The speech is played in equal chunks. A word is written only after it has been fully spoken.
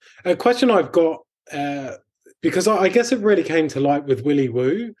A question I've got, because I guess it really came to light with Willy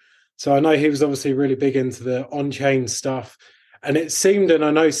Woo. So I know he was obviously really big into the on-chain stuff. And it seemed, and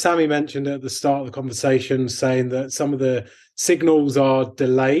I know Sammy mentioned at the start of the conversation, saying that some of the signals are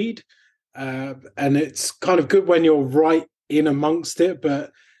delayed. And it's kind of good when you're right in amongst it,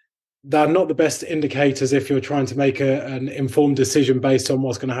 but they're not the best indicators if you're trying to make an informed decision based on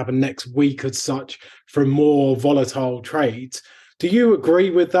what's going to happen next week as such from more volatile trades. Do you agree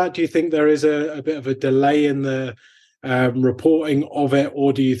with that? Do you think there is a bit of a delay in the reporting of it,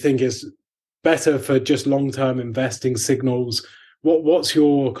 or do you think it's better for just long-term investing signals? What's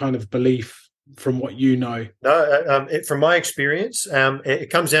your kind of belief from what you know? No, from my experience, it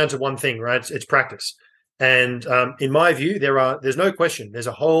comes down to one thing, right? It's practice. And in my view, there's no question. There's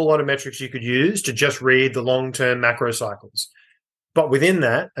a whole lot of metrics you could use to just read the long-term macro cycles. But within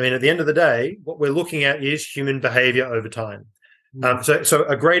that, I mean, at the end of the day, what we're looking at is human behavior over time. So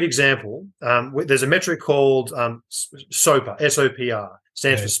a great example, there's a metric called SOPR, S-O-P-R,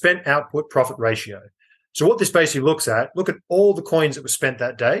 stands for Spent Output Profit Ratio. So what this basically looks at all the coins that were spent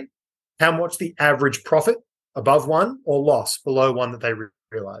that day, how much the average profit above one or loss below one that they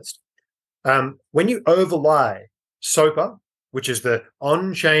realized. When you overlay SOPR, which is the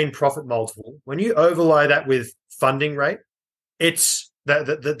on-chain profit multiple, when you overlay that with funding rate, it's they're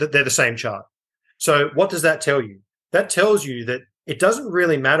the same chart. So what does that tell you? That tells you that it doesn't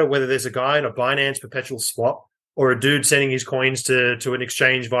really matter whether there's a guy in a Binance perpetual swap or a dude sending his coins to an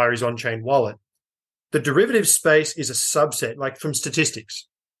exchange via his on-chain wallet. The derivatives space is a subset, like from statistics.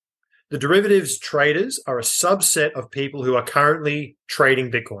 The derivatives traders are a subset of people who are currently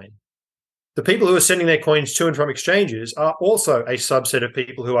trading Bitcoin. The people who are sending their coins to and from exchanges are also a subset of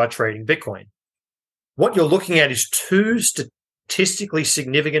people who are trading Bitcoin. What you're looking at is two statistically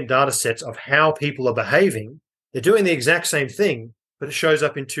significant data sets of how people are behaving. They're doing the exact same thing, but it shows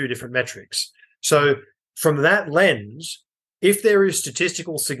up in two different metrics. So from that lens, if there is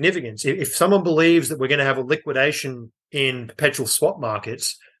statistical significance, if someone believes that we're going to have a liquidation in perpetual swap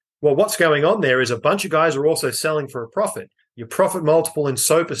markets, well, what's going on there is a bunch of guys are also selling for a profit. Your profit multiple in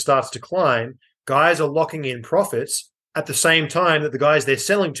SOPR starts to climb. Guys are locking in profits at the same time that the guys they're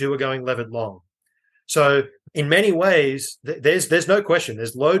selling to are going levered long. So in many ways, there's no question.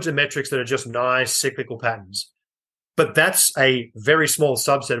 There's loads of metrics that are just nice cyclical patterns. But that's a very small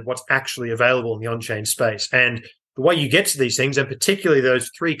subset of what's actually available in the on-chain space. And the way you get to these things, and particularly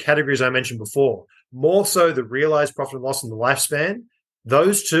those three categories I mentioned before, more so the realized profit and loss and the lifespan,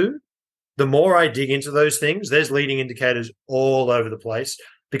 those two, the more I dig into those things, there's leading indicators all over the place,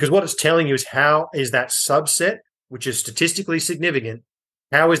 because what it's telling you is how is that subset, which is statistically significant,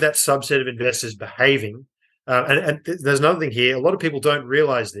 how is that subset of investors behaving? And there's another thing here. A lot of people don't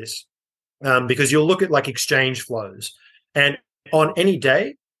realize this because you'll look at like exchange flows. And on any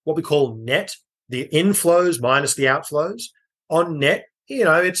day, what we call net, the inflows minus the outflows, on net,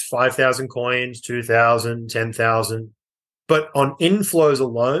 it's 5,000 coins, 2,000, 10,000. But on inflows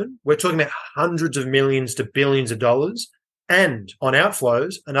alone, we're talking about hundreds of millions to billions of dollars. And on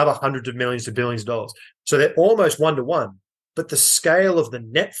outflows, another hundreds of millions to billions of dollars. So they're almost one-to-one. But the scale of the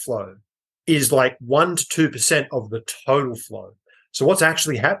net flow is like 1 to 2% of the total flow. So what's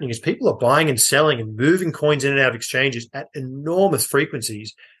actually happening is people are buying and selling and moving coins in and out of exchanges at enormous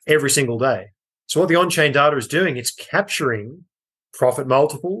frequencies every single day. So what the on-chain data is doing, it's capturing profit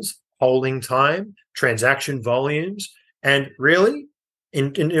multiples, holding time, transaction volumes, and really,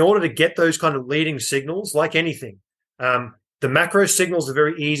 in order to get those kind of leading signals, like anything, the macro signals are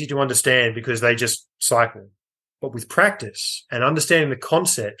very easy to understand because they just cycle. But with practice and understanding the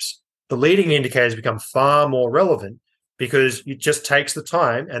concepts, the leading indicators become far more relevant because it just takes the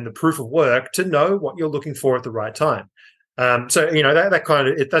time and the proof of work to know what you're looking for at the right time. So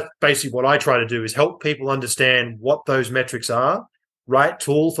that's basically what I try to do is help people understand what those metrics are, right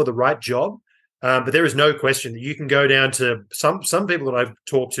tool for the right job. But there is no question that you can go down to some people that I've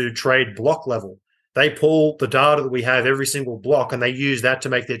talked to trade block level. They pull the data that we have every single block and they use that to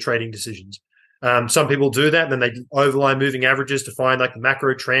make their trading decisions. Some people do that and then they overlay moving averages to find like the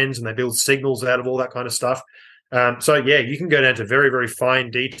macro trends and they build signals out of all that kind of stuff. So yeah, you can go down to very, very fine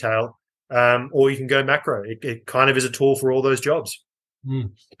detail or you can go macro. It kind of is a tool for all those jobs.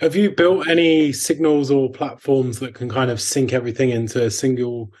 Have you built any signals or platforms that can kind of sync everything into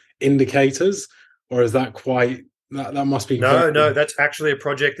single indicators, or is that quite that must be no, that's actually a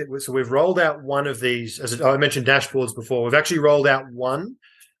project so we've rolled out one of these, as I mentioned dashboards before. We've actually rolled out one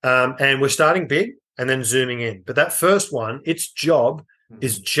and we're starting big and then zooming in. But that first one, its job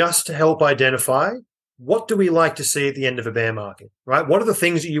is just to help identify what do we like to see at the end of a bear market, right? What are the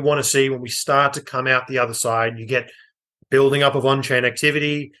things that you want to see when we start to come out the other side? You get building up of on-chain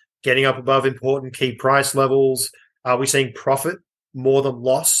activity, getting up above important key price levels? Are we seeing profit more than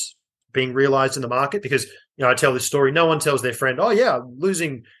loss being realized in the market? Because, I tell this story, no one tells their friend, oh yeah, I'm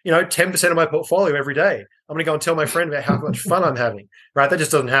losing, 10% of my portfolio every day. I'm going to go and tell my friend about how much fun I'm having, right? That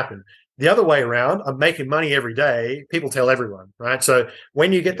just doesn't happen. The other way around, I'm making money every day. People tell everyone, right? So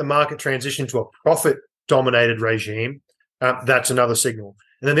when you get the market transition to a profit-dominated regime, that's another signal.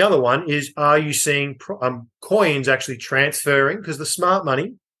 And then the other one is, are you seeing coins actually transferring? Because the smart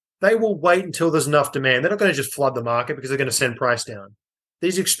money, they will wait until there's enough demand. They're not going to just flood the market because they're going to send price down.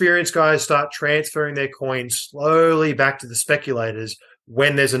 These experienced guys start transferring their coins slowly back to the speculators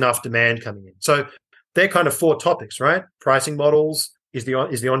when there's enough demand coming in. So they're kind of 4 topics, right? Pricing models. Is the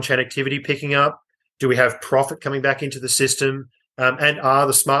on-chain activity picking up? Do we have profit coming back into the system? And are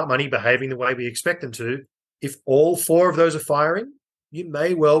the smart money behaving the way we expect them to? If all 4 of those are firing, you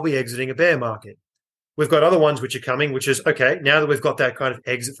may well be exiting a bear market. We've got other ones which are coming, which is, okay, now that we've got that kind of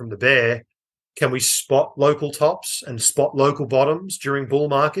exit from the bear, can we spot local tops and spot local bottoms during bull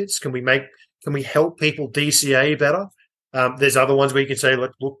markets? Can we help people DCA better? There's other ones where you can say,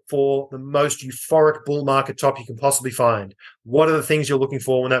 look for the most euphoric bull market top you can possibly find. What are the things you're looking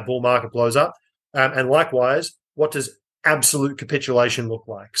for when that bull market blows up? And likewise, what does absolute capitulation look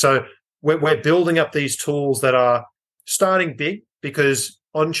like? So we're building up these tools that are starting big because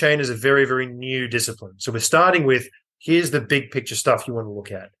on-chain is a very, very new discipline. So we're starting with, here's the big picture stuff you want to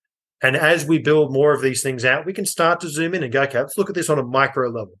look at. And as we build more of these things out, we can start to zoom in and go, okay, let's look at this on a micro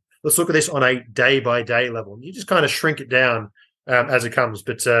level. Let's look at this on a day-by-day level. You just kind of shrink it down as it comes.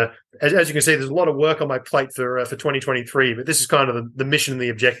 But as you can see, there's a lot of work on my plate for 2023, but this is kind of the mission and the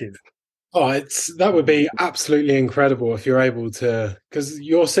objective. Oh, that would be absolutely incredible if you're able to, because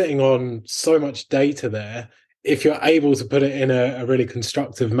you're sitting on so much data there. If you're able to put it in a really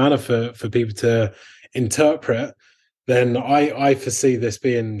constructive manner for people to interpret, then I foresee this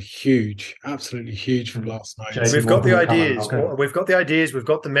being huge, absolutely huge for Glassnode. We've got the ideas. We've got the ideas. We've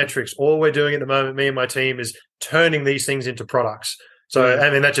got the metrics. All we're doing at the moment, me and my team, is turning these things into products. So, I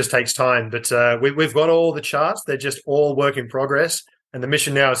mean, that just takes time. But we've got all the charts. They're just all work in progress. And the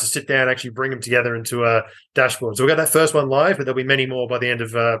mission now is to sit down and actually bring them together into a dashboard. So we've got that first one live, but there'll be many more by the end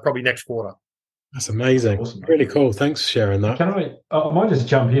of probably next quarter. That's amazing. Awesome. Really cool. Thanks for sharing that. I might just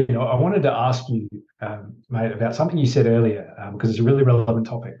jump in. I wanted to ask you, mate, about something you said earlier, because it's a really relevant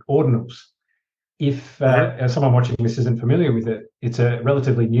topic, ordinals. If someone watching this isn't familiar with it, it's a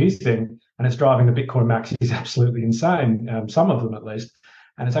relatively new thing, and it's driving the Bitcoin maxis absolutely insane, some of them at least.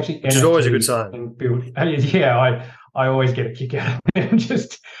 And it's actually which is always a good sign. Yeah, I always get a kick out of them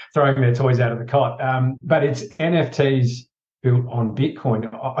just throwing their toys out of the cot. But it's NFTs built on Bitcoin.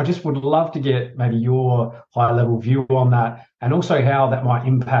 I just would love to get maybe your high-level view on that, and also how that might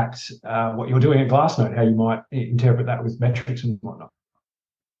impact what you're doing at Glassnode, how you might interpret that with metrics and whatnot.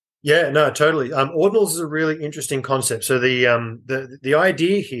 Yeah, no, totally. Ordinals is a really interesting concept. So the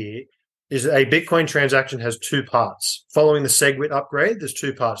idea here is that a Bitcoin transaction has 2 parts. Following the SegWit upgrade, there's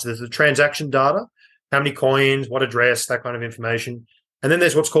 2 parts. There's the transaction data, how many coins, what address, that kind of information. And then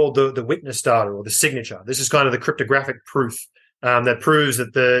there's what's called the witness data, or the signature. This is kind of the cryptographic proof that proves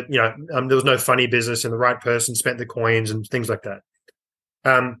that there was no funny business and the right person spent the coins and things like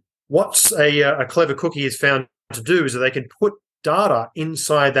that. What's a clever cookie is found to do is that they can put data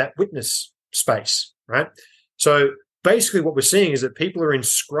inside that witness space, right? So basically what we're seeing is that people are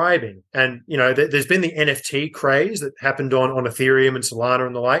inscribing, and there's been the NFT craze that happened on Ethereum and Solana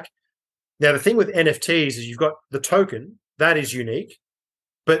and the like. Now, the thing with NFTs is you've got the token, that is unique.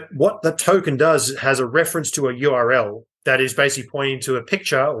 But what the token does, it has a reference to a URL that is basically pointing to a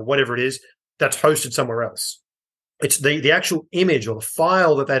picture or whatever it is that's hosted somewhere else. It's the actual image or the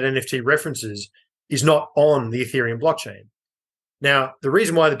file that NFT references is not on the Ethereum blockchain. Now, the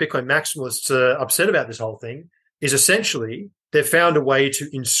reason why the Bitcoin maximalists are upset about this whole thing is essentially they've found a way to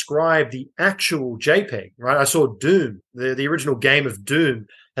inscribe the actual JPEG, right? I saw Doom, the original game of Doom,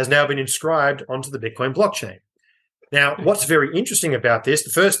 has now been inscribed onto the Bitcoin blockchain. Now, what's very interesting about this, the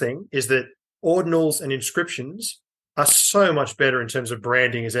first thing is that ordinals and inscriptions are so much better in terms of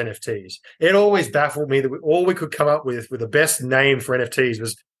branding as NFTs. It always baffled me that all we could come up with the best name for NFTs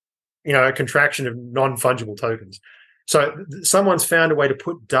was, a contraction of non-fungible tokens. So someone's found a way to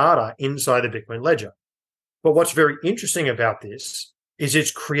put data inside the Bitcoin ledger. But what's very interesting about this is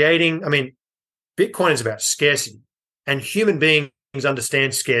it's creating, Bitcoin is about scarcity, and human beings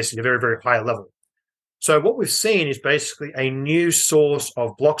understand scarcity at a very, very high level. So what we've seen is basically a new source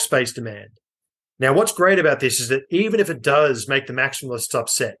of block space demand. Now, what's great about this is that even if it does make the maximalists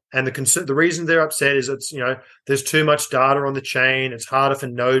upset, and the reason they're upset is it's, there's too much data on the chain, it's harder for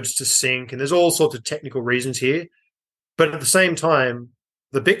nodes to sync, and there's all sorts of technical reasons here. But at the same time,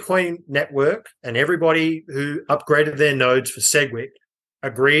 the Bitcoin network and everybody who upgraded their nodes for SegWit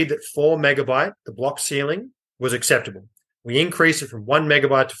agreed that 4 megabyte, the block ceiling, was acceptable. We increased it from 1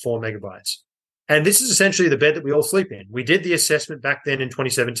 megabyte to 4 megabytes. And this is essentially the bed that we all sleep in. We did the assessment back then in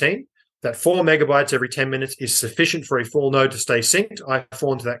 2017 that 4 megabytes every 10 minutes is sufficient for a full node to stay synced. I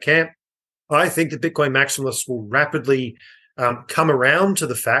fall into that camp. I think the Bitcoin maximalists will rapidly come around to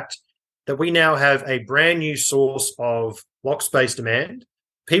the fact that we now have a brand new source of block space demand.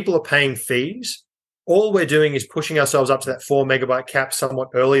 People are paying fees. All we're doing is pushing ourselves up to that 4 megabyte cap somewhat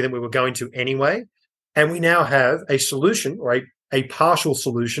earlier than we were going to anyway. And we now have a solution, or a partial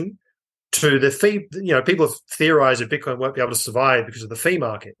solution, to the fee. People have theorized that Bitcoin won't be able to survive because of the fee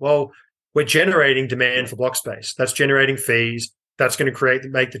market. Well, we're generating demand for block space. That's generating fees. That's going to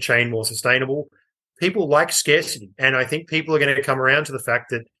make the chain more sustainable. People like scarcity. And I think people are going to come around to the fact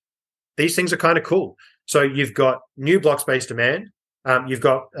that these things are kind of cool. So you've got new block space demand. You've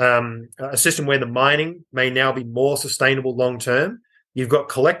got a system where the mining may now be more sustainable long term. You've got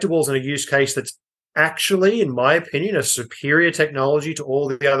collectibles and a use case that's actually, in my opinion, a superior technology to all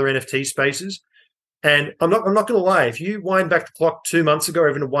the other NFT spaces. And I'm not going to lie. If you wind back the clock 2 months ago, or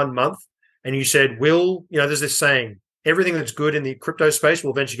even 1 month, and you said, there's this saying, everything that's good in the crypto space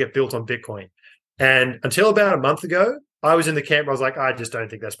will eventually get built on Bitcoin. And until about a month ago, I was in the camp where I was like, I just don't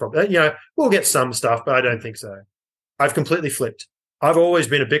think that's probably, we'll get some stuff, but I don't think so. I've completely flipped. I've always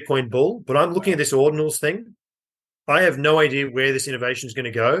been a Bitcoin bull, but I'm looking at this ordinals thing. I have no idea where this innovation is going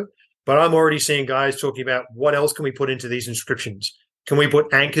to go, but I'm already seeing guys talking about what else can we put into these inscriptions? Can we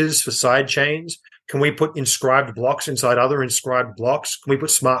put anchors for side chains? Can we put inscribed blocks inside other inscribed blocks? Can we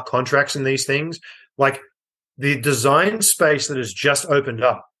put smart contracts in these things? Like the design space that has just opened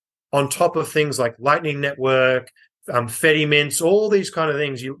up on top of things like Lightning Network, Fedi Mints, all these kind of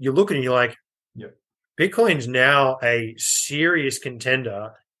things, you look at it and you're like, yep. Bitcoin's now a serious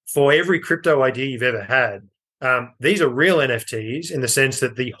contender for every crypto idea you've ever had. These are real NFTs in the sense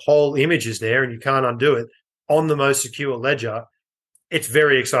that the whole image is there and you can't undo it on the most secure ledger. It's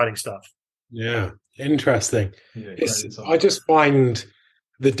very exciting stuff. Yeah, interesting. Yeah, I just find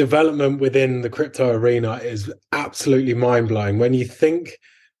the development within the crypto arena is absolutely mind-blowing. When you think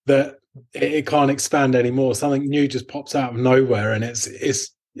that it can't expand anymore, something new just pops out of nowhere, and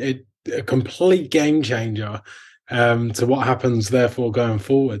it's a complete game changer to what happens therefore going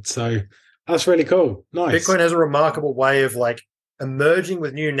forward. So that's really cool. Nice. Bitcoin has a remarkable way of emerging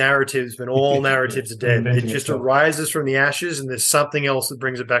with new narratives when all narratives are dead. It just arises from the ashes and there's something else that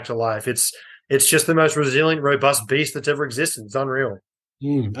brings it back to life. It's just the most resilient, robust beast that's ever existed. It's unreal.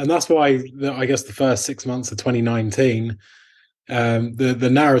 And that's why I guess the first 6 months of 2019, the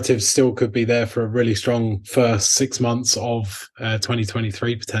narrative still could be there for a really strong first 6 months of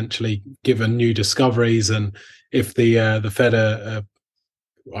 2023, potentially, given new discoveries and if the Fed are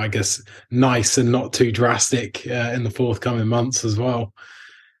I guess nice and not too drastic in the forthcoming months as well.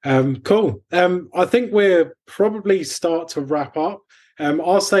 Cool. I think we're probably start to wrap up.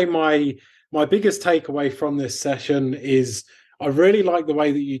 I'll say my biggest takeaway from this session is I really like the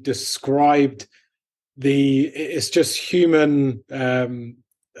way that you described it's just human,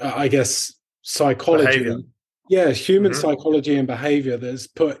 I guess, psychology. Behavior. Yeah, human psychology and behavior that's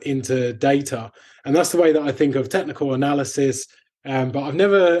put into data. And that's the way that I think of technical analysis. But I've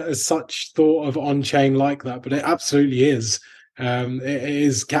never as such thought of on-chain like that, but it absolutely is. It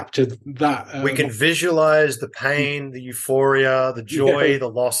is captured that. We can visualize the pain, the euphoria, the joy, the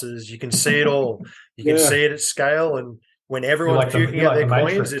losses. You can see it all. You can see it at scale. And when everyone's puking out their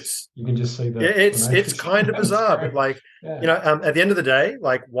coins, you can just see that. It's kind of bizarre. But at the end of the day,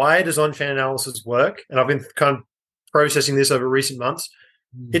 why does on-chain analysis work? And I've been kind of processing this over recent months.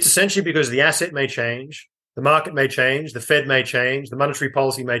 It's essentially because the asset may change. The market may change, the Fed may change, the monetary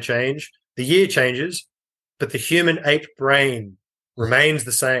policy may change, the year changes, but the human ape brain remains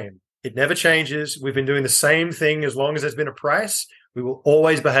the same. It never changes. We've been doing the same thing as long as there's been a price. We will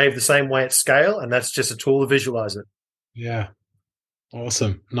always behave the same way at scale, and that's just a tool to visualize it. Yeah.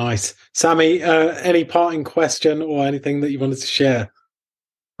 Awesome. Nice. Sammy, any parting question or anything that you wanted to share?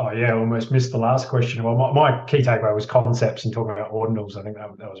 Oh, yeah, almost missed the last question. Well, my key takeaway was concepts and talking about ordinals. I think that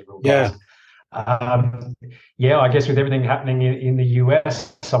was a real blast. I guess with everything happening in the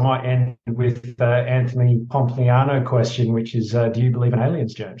US, I might end with Anthony Pompliano question, which is, do you believe in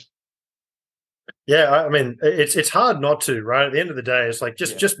aliens, James? Yeah, I mean, it's hard not to, right? At the end of the day, it's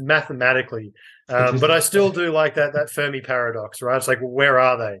just mathematically. But I still do like that Fermi paradox, right? It's like, well, where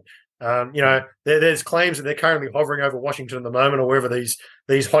are they? There's claims that they're currently hovering over Washington at the moment, or wherever these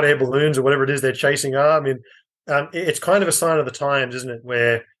hot air balloons or whatever it is they're chasing are. I mean, it's kind of a sign of the times, isn't it?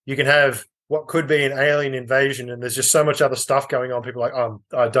 Where you can have what could be an alien invasion, and there's just so much other stuff going on. People are like,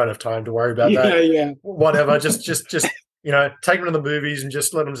 I don't have time to worry about that. Yeah. Whatever. Just take them to the movies and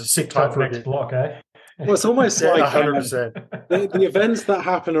just let them just sit tight for a bit. Block, eh? Well, it's almost like 100%. The events that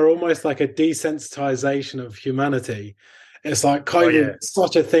happen are almost like a desensitization of humanity. It's like COVID was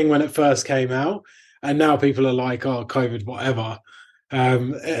such a thing when it first came out, and now people are like, "Oh, COVID, whatever."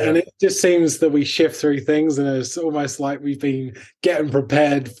 And it just seems that we shift through things, and it's almost like we've been getting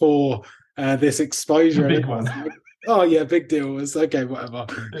prepared for this exposure. Big one. Like, oh yeah, big deal. It's okay, whatever.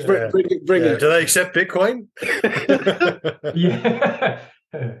 Yeah. Bring it. Do they accept Bitcoin? Yeah.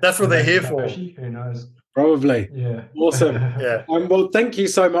 That's what they're here for. Who knows? Probably. Yeah. Awesome. Yeah. Well, thank you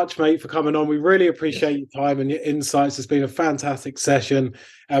so much, mate, for coming on. We really appreciate your time and your insights. It's been a fantastic session.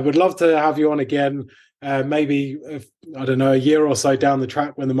 Would love to have you on again. Maybe, I don't know, a year or so down the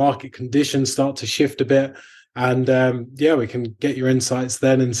track when the market conditions start to shift a bit. And we can get your insights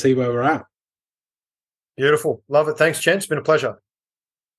then and see where we're at. Beautiful. Love it. Thanks, Chen. It's been a pleasure.